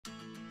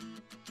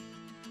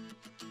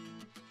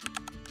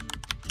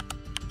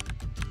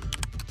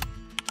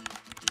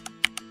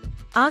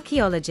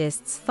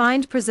Archaeologists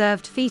find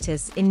preserved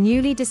fetus in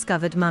newly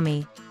discovered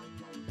mummy.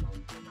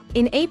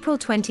 In April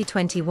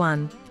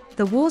 2021,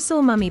 the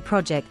Warsaw Mummy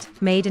Project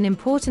made an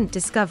important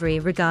discovery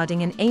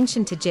regarding an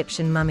ancient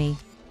Egyptian mummy.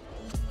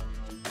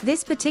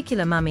 This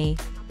particular mummy,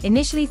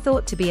 initially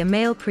thought to be a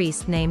male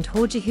priest named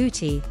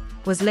Hor-Djehuti,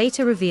 was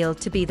later revealed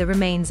to be the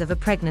remains of a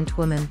pregnant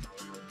woman.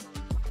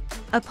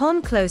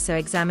 Upon closer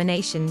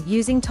examination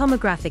using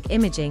tomographic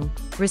imaging,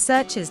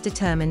 researchers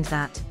determined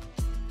that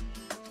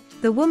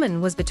the woman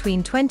was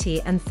between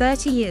 20 and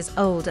 30 years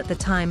old at the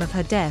time of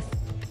her death,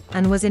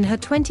 and was in her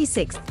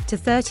 26th to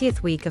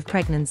 30th week of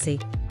pregnancy.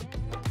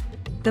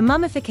 The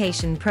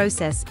mummification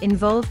process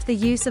involved the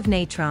use of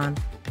natron,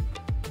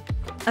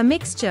 a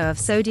mixture of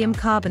sodium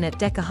carbonate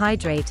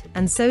decahydrate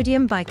and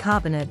sodium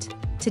bicarbonate,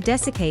 to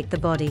desiccate the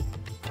body.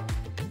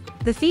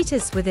 The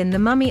fetus within the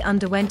mummy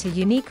underwent a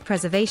unique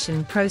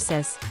preservation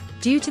process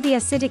due to the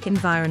acidic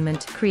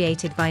environment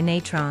created by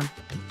natron.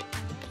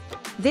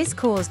 This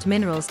caused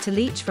minerals to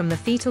leach from the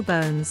fetal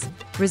bones,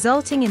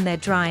 resulting in their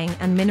drying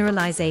and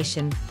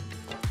mineralization.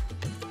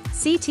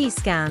 CT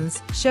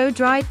scans show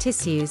dried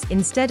tissues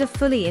instead of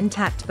fully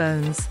intact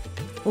bones,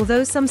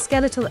 although some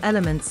skeletal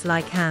elements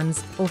like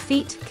hands or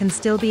feet can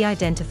still be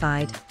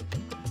identified.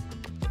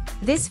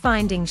 This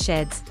finding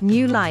sheds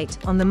new light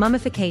on the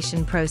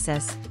mummification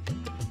process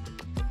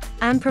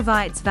and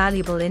provides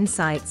valuable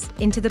insights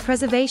into the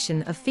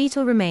preservation of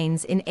fetal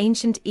remains in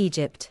ancient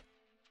Egypt.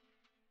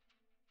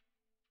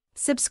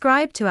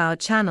 Subscribe to our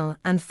channel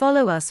and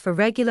follow us for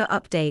regular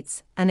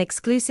updates and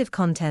exclusive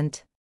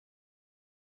content.